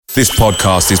This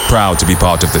podcast is proud to be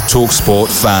part of the TalkSport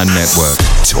Fan Network.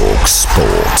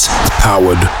 TalkSport.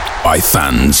 Powered by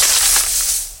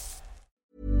fans.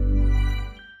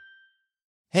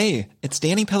 Hey, it's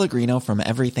Danny Pellegrino from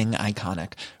Everything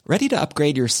Iconic. Ready to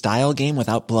upgrade your style game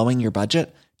without blowing your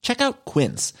budget? Check out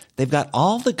Quince. They've got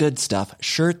all the good stuff,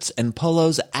 shirts and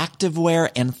polos,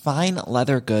 activewear, and fine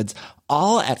leather goods,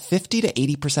 all at 50 to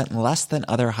 80% less than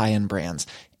other high-end brands.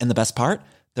 And the best part?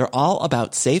 They're all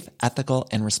about safe, ethical,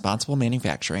 and responsible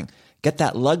manufacturing. Get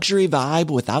that luxury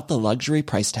vibe without the luxury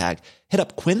price tag. Hit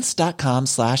up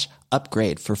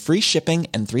quince.com/upgrade for free shipping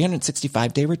and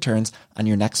 365-day returns on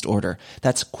your next order.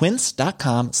 That's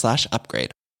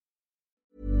quince.com/upgrade.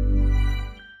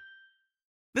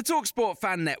 The TalkSport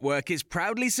Fan Network is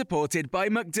proudly supported by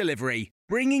McDelivery,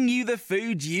 bringing you the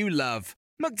food you love.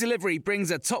 McDelivery brings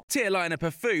a top-tier lineup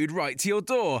of food right to your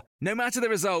door. No matter the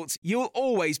result, you'll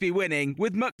always be winning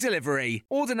with McDelivery.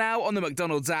 Order now on the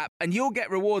McDonald's app and you'll get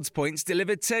rewards points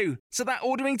delivered too. So that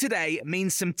ordering today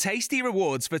means some tasty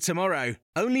rewards for tomorrow.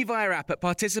 Only via app at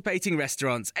participating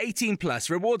restaurants. 18 plus.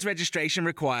 Rewards registration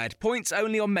required. Points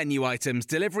only on menu items.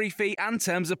 Delivery fee and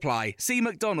terms apply. See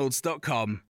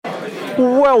mcdonalds.com.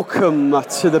 Welcome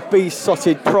to the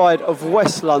besotted Pride of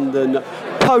West London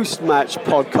post-match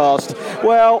podcast.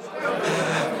 Well,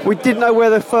 we didn't know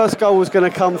where the first goal was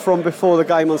going to come from before the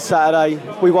game on Saturday.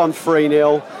 We won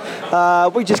 3-0.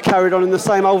 We just carried on in the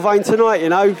same old vein tonight,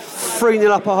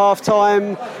 3-0 up at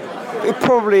half-time. We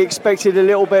probably expected a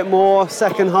little bit more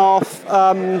second half.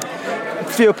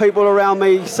 Few people around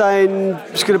me saying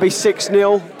it's going to be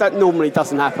 6-0. That normally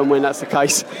doesn't happen when that's the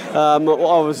case. I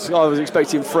was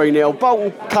expecting 3-0.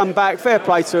 Bolton come back, fair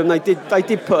play to them. They did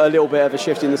put a little bit of a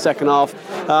shift in the second half.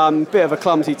 Bit of a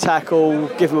clumsy tackle,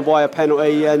 give them away a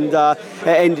penalty, and it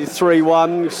ended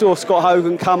 3-1. We saw Scott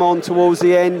Hogan come on towards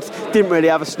the end. Didn't really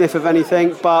have a sniff of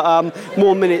anything, but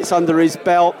more minutes under his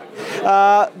belt.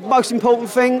 Most important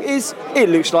thing is it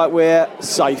looks like we're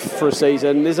safe for a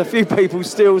season. There's a few people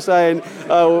still saying,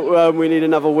 we need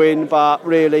another win, but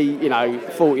really,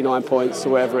 49 points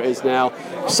or whatever it is now,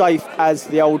 safe as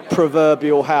the old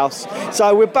proverbial house.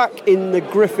 So we're back in the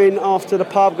Griffin after the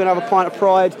pub, going to have a pint of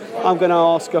Pride. I'm going to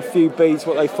ask a few bees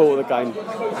what they thought of the game.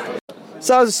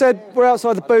 So as I said, we're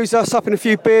outside the boozer, supping a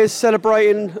few beers,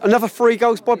 celebrating another 3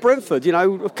 goals by Brentford.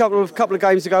 A couple of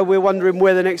games ago, we were wondering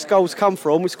where the next goals come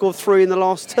from. We scored 3 in the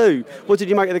last 2. What did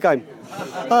you make of the game?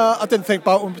 I didn't think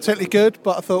Bolton were particularly good,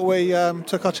 but I thought we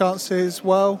took our chances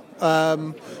well.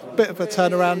 Bit of a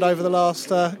turnaround over the last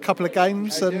couple of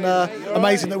games, and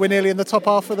amazing that we're nearly in the top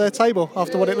half of the table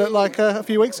after what it looked like a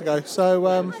few weeks ago. So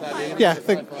I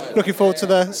think looking forward to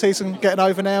the season getting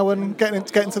over now and getting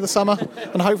into the summer,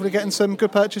 and hopefully getting some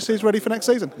good purchases ready for next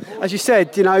season. As you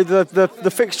said,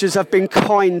 the fixtures have been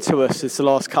kind to us this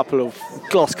last couple of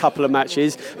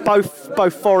matches.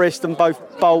 Both Forest and both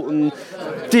Bolton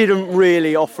didn't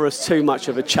really offer us too much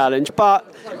of a challenge, but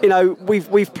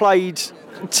we've played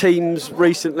teams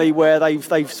recently where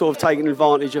they've sort of taken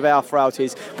advantage of our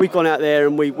frailties. We've gone out there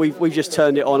and we've just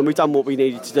turned it on, and we've done what we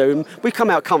needed to do, and we've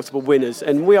come out comfortable winners,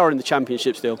 and we are in the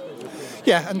Championship still.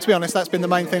 Yeah, and to be honest, that's been the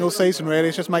main thing all season, really,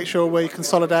 is just make sure we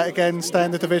consolidate again, stay in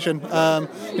the division.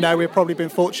 We've probably been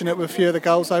fortunate with a few of the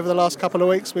goals over the last couple of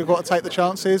weeks. We've got to take the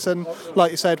chances, and like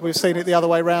you said, we've seen it the other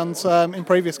way round in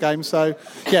previous games. So,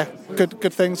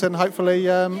 good things, and hopefully,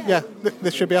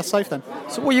 this should be us safe then.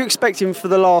 So, what are you expecting for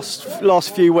the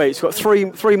last few weeks? We've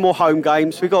got three more home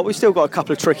games. We've still got a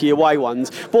couple of tricky away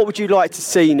ones. What would you like to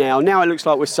see now? Now it looks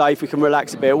like we're safe. We can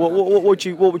relax a bit. What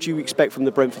would you expect from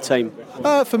the Brentford team?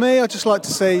 For me, I'd just like to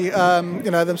see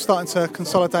them starting to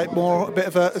consolidate more,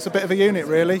 as a bit of a unit,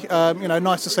 really.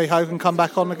 Nice to see Hogan come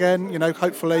back on again.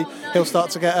 Hopefully he'll start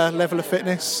to get a level of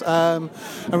fitness and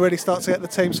really start to get the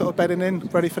team sort of bedding in,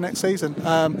 ready for next season.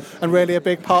 And really a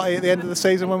big party at the end of the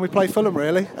season when we play Fulham,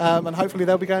 really. And hopefully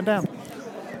they'll be going down.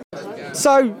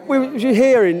 So you're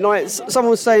hearing,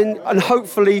 someone was saying, and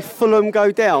hopefully Fulham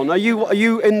go down. Are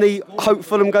you in the hope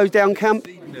Fulham goes down camp?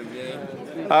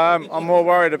 I'm more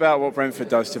worried about what Brentford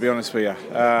does, to be honest with you.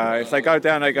 If they go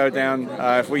down, they go down.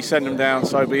 If we send them down,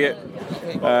 so be it.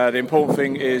 The important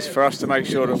thing is for us to make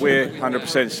sure that we're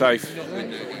 100% safe,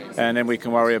 and then we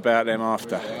can worry about them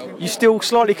after. You still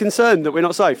slightly concerned that we're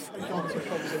not safe?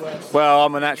 Well,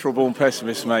 I'm a natural born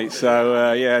pessimist, mate,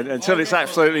 so until it's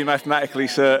absolutely mathematically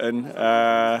certain,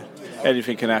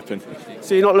 anything can happen.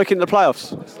 So you're not looking at the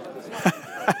playoffs?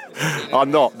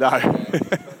 I'm not, no.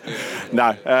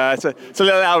 No, it's a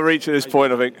little out of reach at this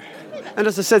point, I think. And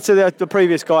as I said to the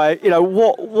previous guy,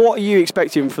 what are you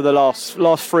expecting for the last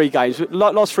 3 games,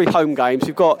 last 3 home games?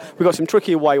 We've got some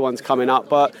tricky away ones coming up,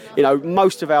 but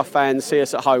most of our fans see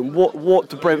us at home. What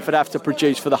do Brentford have to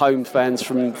produce for the home fans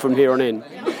from here on in?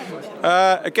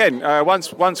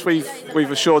 Once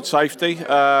we've assured safety,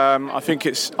 I think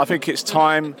it's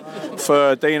time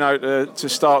for Dino to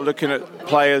start looking at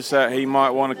players that he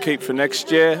might want to keep for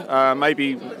next year.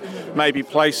 Maybe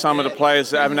play some of the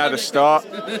players that haven't had a start.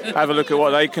 Have a look at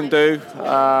what they can do,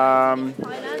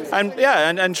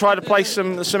 and try to play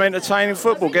some entertaining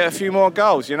football. Get a few more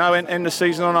goals. End the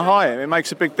season on a high. It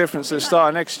makes a big difference at the start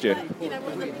of next year.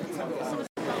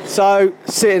 So,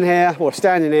 standing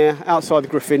here outside the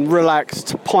Griffin,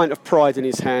 relaxed, pint of pride in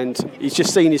his hand. He's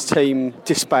just seen his team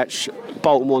dispatch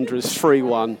Bolton Wanderers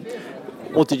 3-1.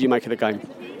 What did you make of the game?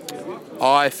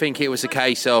 I think it was a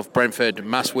case of Brentford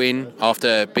must win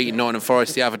after beating Nottingham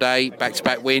Forest the other day,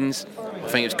 back-to-back wins. I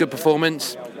think it was a good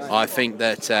performance. I think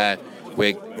that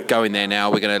we're going there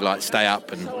now. We're going to stay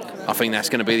up, and I think that's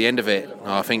going to be the end of it.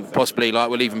 I think possibly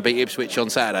we'll even beat Ipswich on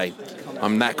Saturday.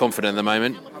 I'm that confident at the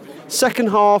moment. Second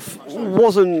half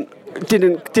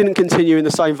didn't continue in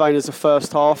the same vein as the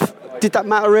first half. Did that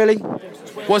matter really?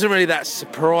 Wasn't really that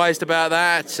surprised about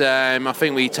that. I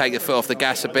think we take the foot off the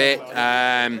gas a bit.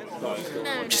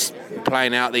 Just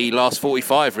playing out the last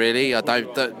 45 really.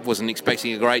 Wasn't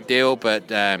expecting a great deal, but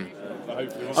I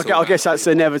guess that's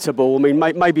inevitable. I mean,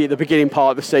 maybe at the beginning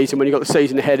part of the season when you've got the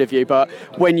season ahead of you, but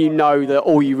when you know that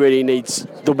all you really need's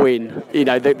the win,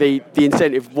 the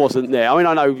incentive wasn't there. I mean,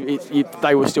 I know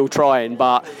they were still trying,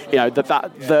 but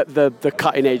the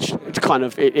cutting edge kind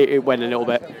of it went a little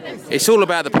bit. It's all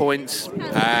about the points.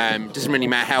 Doesn't really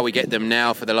matter how we get them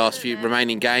now for the last few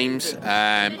remaining games.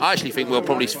 I actually think we'll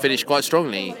probably finish quite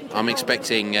strongly. I'm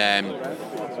expecting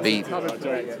the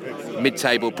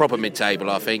proper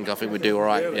mid-table. I think we'll do all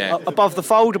right. Yeah. Above the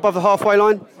fold, above the halfway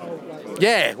line.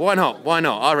 Yeah, why not?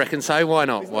 I reckon so. Why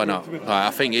not?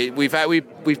 I think we've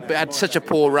had such a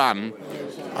poor run.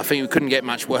 I think we couldn't get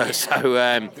much worse. So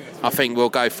I think we'll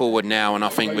go forward now, and I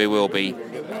think we will be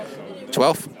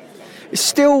 12th. It's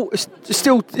still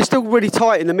really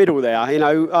tight in the middle there.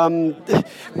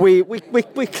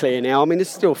 We're clear now. I mean, there's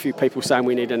still a few people saying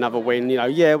we need another win.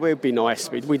 Yeah, it would be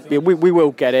nice. We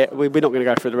will get it. We're not going to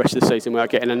go through the rest of the season without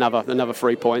getting another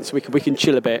 3 points. We can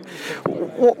chill a bit.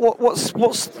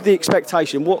 What's the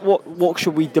expectation? What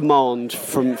should we demand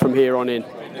from here on in?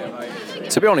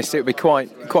 To be honest, it would be quite.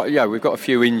 Yeah, we've got a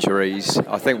few injuries.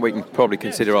 I think we can probably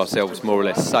consider ourselves more or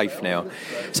less safe now.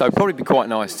 So it'd probably be quite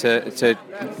nice to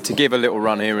give a little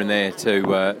run here and there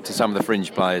to some of the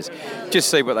fringe players. Just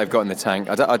see what they've got in the tank.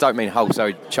 I don't mean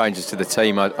wholesale changes to the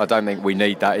team. I don't think we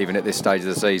need that even at this stage of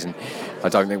the season. I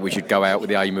don't think we should go out with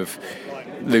the aim of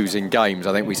losing games.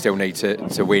 I think we still need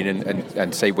to win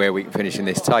and see where we can finish in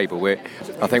this table. I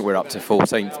think we're up to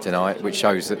 14th tonight, which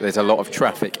shows that there's a lot of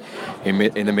traffic in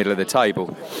the middle of the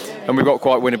table, and we've got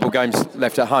quite winnable games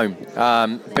left at home.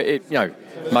 But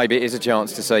maybe it is a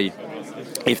chance to see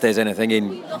if there's anything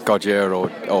in Godier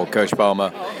or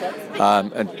Kirschbaumer,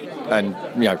 and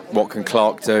what can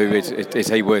Clark do? Is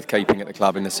he worth keeping at the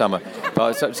club in the summer?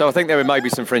 So I think there may be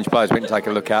some fringe players we can take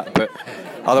a look at, but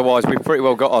otherwise we've pretty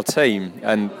well got our team,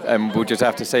 and we'll just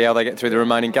have to see how they get through the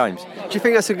remaining games. Do you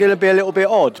think that's going to be a little bit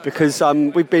odd? Because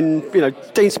we've been,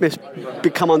 Dean Smith's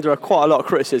become under quite a lot of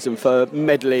criticism for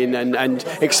meddling and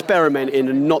experimenting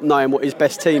and not knowing what his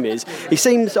best team is. He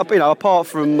seems, apart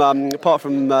from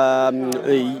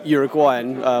the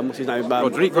Uruguayan, what's his name?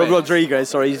 Rodriguez.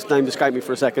 Sorry, his name escaped me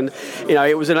for a second.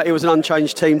 It was an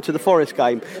unchanged team to the Forest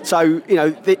game. So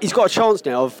he's got a chance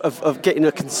now of getting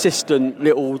a consistent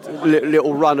little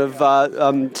run of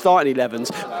starting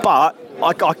 11s, but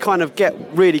I kind of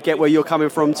really get where you're coming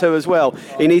from too as well.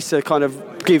 He needs to kind of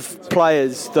give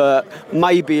players that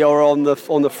maybe are on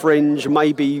the fringe,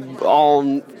 maybe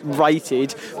aren't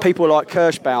rated, people like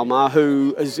Kirschbaumer,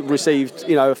 who has received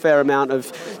a fair amount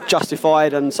of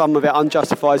justified and some of it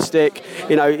unjustified stick.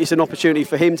 It's an opportunity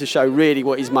for him to show really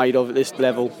what he's made of at this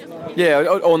level. Yeah,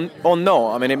 or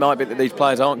not. I mean, it might be that these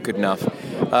players aren't good enough.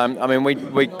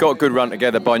 We got a good run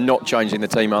together by not changing the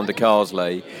team under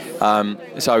Carsley,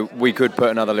 so we could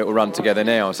put another little run together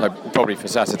now. So probably for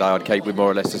Saturday I'd keep with more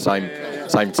or less the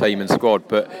same team and squad.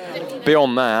 But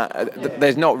beyond that,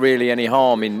 there's not really any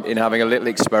harm in having a little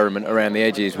experiment around the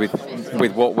edges with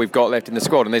what we've got left in the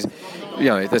squad. And there's,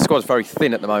 the squad's very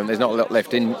thin at the moment. There's not a lot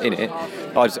left in it.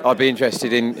 I'd be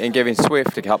interested in giving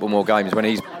Swift a couple more games when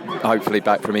he's hopefully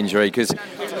back from injury, because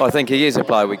I think he is a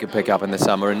player we could pick up in the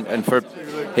summer, and for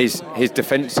his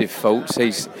defensive faults.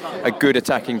 He's a good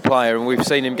attacking player, and we've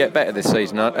seen him get better this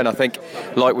season. And I think,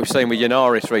 like we've seen with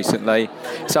Yanaris recently,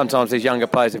 sometimes these younger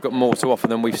players have got more to offer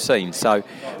than we've seen. So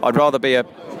I'd rather be a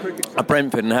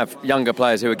Brentford and have younger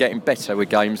players who are getting better with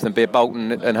games than be a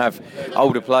Bolton and have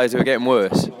older players who are getting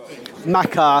worse.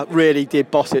 Maka really did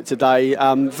boss it today.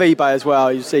 Vibe as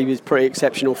well, you see, he was pretty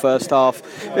exceptional first half.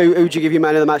 Who would you give your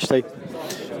man of the match to?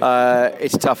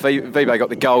 It's tough. Vibe got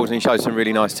the goals and he showed some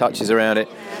really nice touches around it.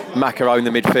 Maka owned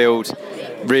the midfield.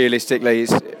 Realistically,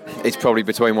 it's probably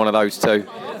between one of those two.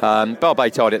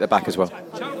 Barbe tied at the back as well.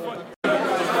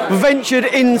 Ventured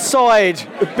inside,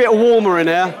 a bit warmer in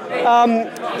there.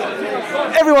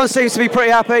 Everyone seems to be pretty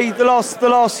happy. The last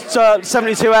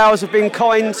 72 hours have been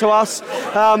kind to us.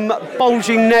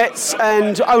 Bulging nets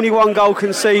and only one goal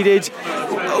conceded.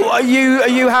 Are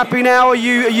you happy now? Are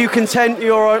you content?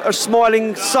 You're a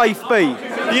smiling, safe B.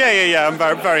 Yeah. I'm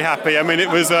very, very happy. I mean, it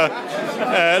was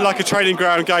like a training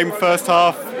ground game first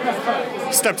half.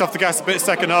 Stepped off the gas a bit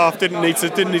second half. Didn't need to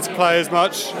play as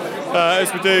much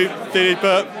as we did,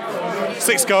 but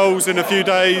 6 goals in a few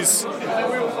days.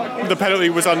 The penalty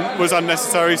was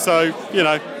unnecessary, so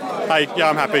hey,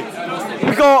 I'm happy.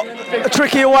 We got a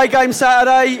tricky away game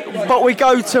Saturday, but we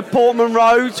go to Portman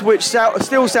Road, which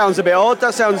still sounds a bit odd.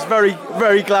 That sounds very,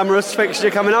 very glamorous fixture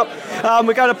coming up.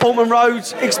 We go to Portman Road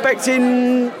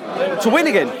expecting to win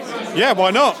again. Yeah,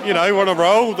 why not? We're on a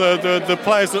roll. The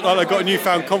players look like they've got a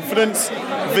newfound confidence.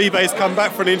 Vibe's come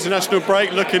back for an international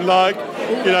break, looking like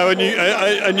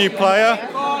a new player.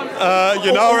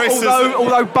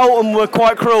 Although Bolton were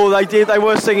quite cruel, they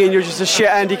were singing "You're just a shit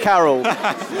Andy Carroll."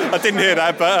 I didn't hear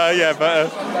that, but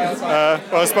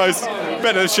well, I suppose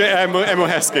better than shit Emil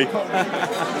Heskey.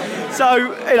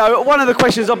 So, one of the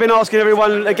questions I've been asking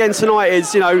everyone again tonight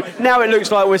is, now it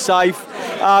looks like we're safe.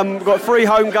 We've got 3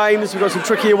 home games. We've got some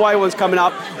tricky away ones coming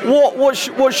up. What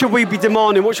should we be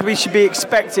demanding? What should we be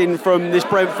expecting from this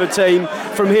Brentford team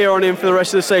from here on in for the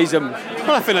rest of the season?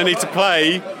 Well, I think they need to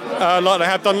play like they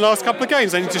have done the last couple of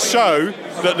games. They need to show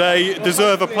that they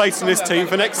deserve a place in this team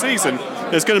for next season.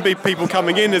 There's going to be people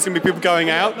coming in, there's going to be people going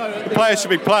out. The players should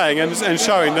be playing and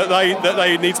showing that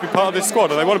they need to be part of this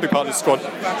squad, or they want to be part of this squad.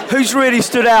 Who's really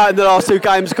stood out in the last 2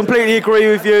 games? Completely agree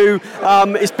with you.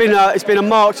 It's been a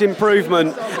marked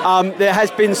improvement. There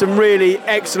has been some really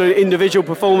excellent individual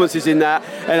performances in that.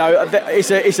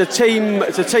 It's a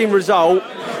team result,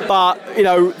 but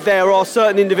there are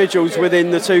certain individuals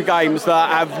within the 2 games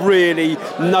that have really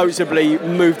noticeably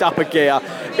moved up a gear.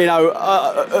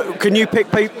 Can you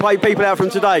play people out from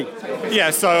today?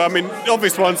 Yeah, so I mean,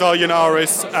 obvious ones are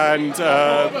Yanaris and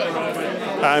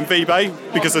Vibe,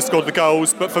 because they scored the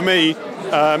goals. But for me,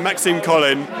 Maxime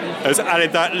Collin has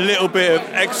added that little bit of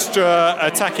extra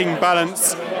attacking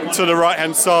balance to the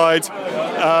right-hand side.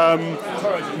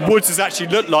 Woods has actually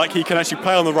looked like he can actually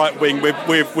play on the right wing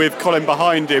with Collin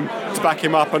behind him to back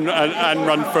him up and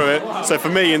run through it. So for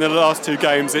me, in the last 2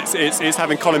 games, it's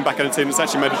having Collin back in the team that's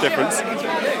actually made a difference.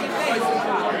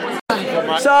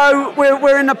 So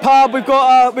we're in the pub. We've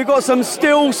got some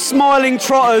still smiling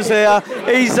trotters here.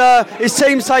 His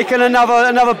team's taken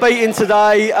another beating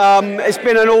today. It's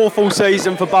been an awful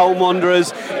season for Bolton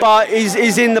Wanderers, but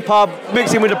he's in the pub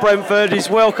mixing with the Brentford. He's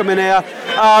welcome in here.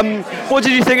 What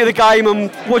did you think of the game, and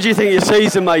what do you think of your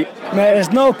season, mate? Mate,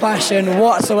 there's no passion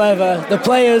whatsoever. The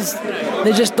players,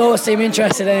 they just don't seem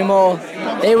interested anymore.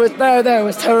 It was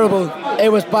terrible.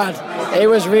 It was bad. It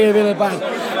was really, really bad.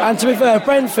 And to be fair,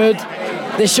 Brentford,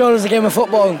 they showed us a game of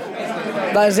football.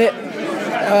 That is it.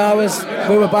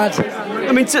 We were bad.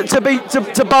 I mean,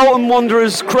 to Bolton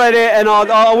Wanderers' credit, and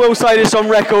I will say this on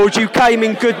record, you came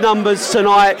in good numbers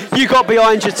tonight. You got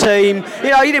behind your team.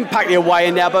 You didn't pack the away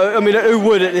in there, but I mean, who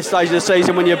would at this stage of the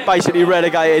season when you're basically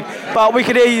relegated? But we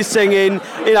could hear you singing.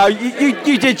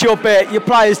 You did your bit. Your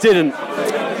players didn't.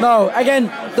 No,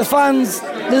 again, the fans.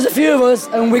 There's a few of us,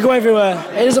 and we go everywhere.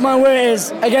 It doesn't matter where it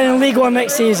is. Again, in League One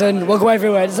next season, we'll go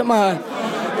everywhere. It doesn't matter.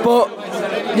 But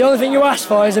the only thing you ask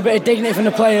for is a bit of dignity from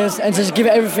the players and to just give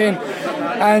it everything.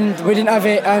 And we didn't have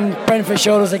it, and Brentford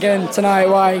showed us again tonight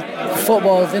why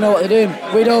football, they know what they're doing.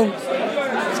 We don't.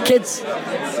 It's kids.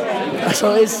 That's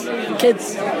all it is.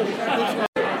 Kids.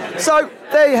 So,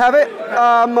 there you have it.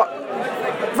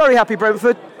 Very happy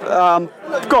Brentford.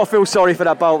 got to feel sorry for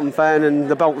that Bolton fan and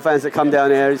the Bolton fans that come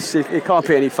down here. It can't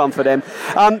be any fun for them.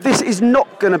 This is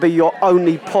not going to be your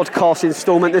only podcast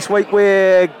instalment this week.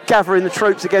 We're gathering the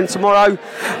troops again tomorrow.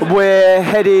 We're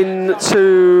heading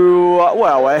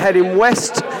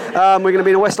west. We're going to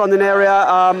be in the West London area,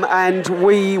 and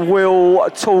we will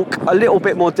talk a little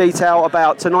bit more detail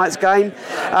about tonight's game,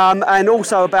 and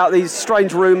also about these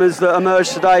strange rumours that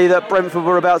emerged today that Brentford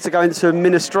were about to go into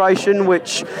administration,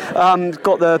 which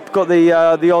got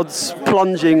the odds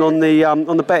plunging on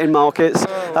the betting markets.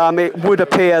 It would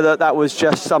appear that was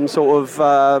just some sort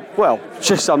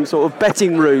of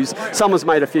betting ruse. Someone's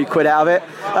made a few quid out of it.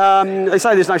 They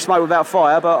say there's no smoke without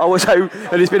fire, but I would say,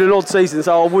 and it's been an odd season,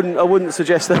 so I wouldn't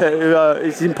suggest that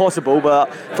it's impossible.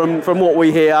 But from what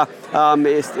we hear,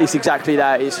 it's exactly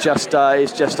that. It's just a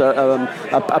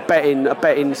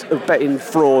betting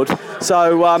fraud.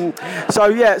 So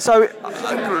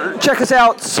check us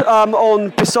out on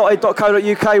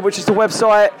besotted.co.uk, which is the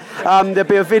website. There'll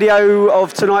be a video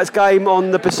of tonight's game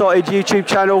on the Besotted YouTube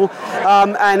channel,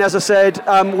 and as I said,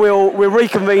 we're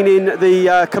reconvening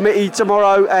the committee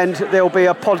tomorrow, and there'll be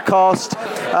a podcast.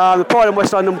 The Pride and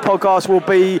West London podcast will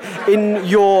be in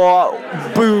your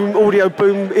audio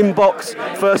boom inbox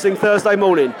first thing Thursday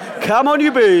morning. Come on,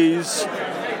 you bees!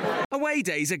 Away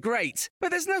days are great, but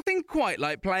there's nothing quite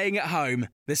like playing at home.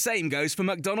 The same goes for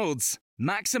McDonald's.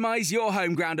 Maximise your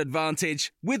home ground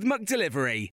advantage with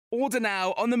McDelivery. Order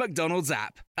now on the McDonald's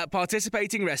app. At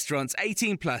participating restaurants,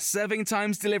 18 plus, serving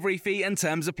times, delivery fee and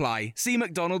terms apply. See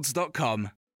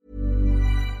mcdonalds.com.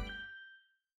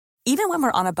 Even when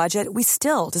we're on a budget, we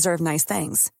still deserve nice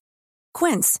things.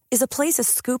 Quince is a place to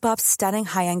scoop up stunning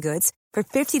high-end goods for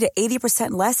 50 to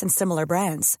 80% less than similar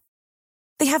brands.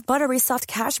 They have buttery soft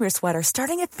cashmere sweaters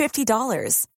starting at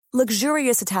 $50,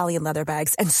 luxurious Italian leather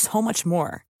bags, and so much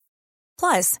more.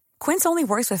 Plus, Quince only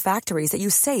works with factories that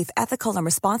use safe, ethical, and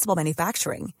responsible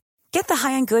manufacturing. Get the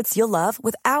high-end goods you'll love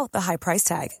without the high price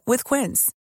tag with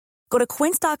Quince. Go to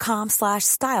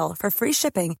quince.com/style for free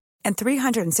shipping and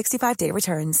 365-day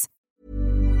returns.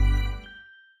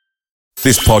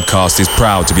 This podcast is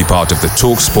proud to be part of the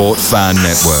TalkSport Fan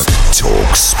Network.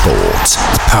 TalkSport.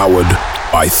 Powered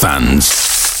by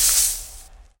fans.